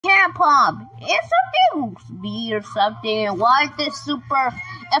Catpop. It's something weird, something. What is super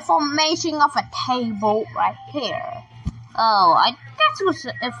information of a table right here? Oh, that's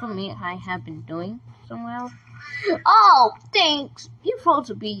what information I have been doing somehow. Oh, thanks. You're supposed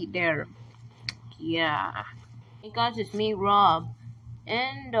to be there. Yeah. Hey guys, it's me, Rob.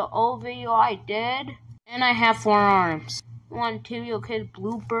 In the old video I did, and I have 4 arms. One TVO Kids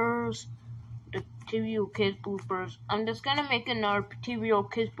bloopers. The TVO Kids bloopers. I'm just gonna make another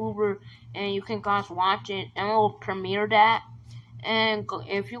TVO Kids blooper, and you can guys watch it, and we'll premiere that. And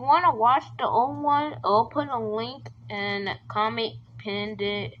if you wanna watch the old one, I'll put a link and comment pinned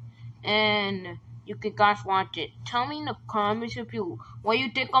it, and you can guys watch it. Tell me in the comments what you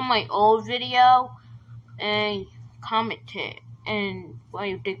think of my old video, and comment it and what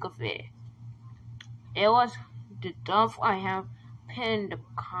you think of it. It was the stuff I have pinned the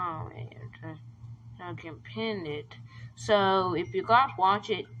comment. I can pin it. So if you guys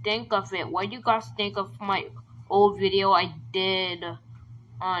watch it, think of it. What do you guys think of my old video I did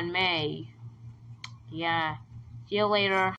on May? Yeah. See you later.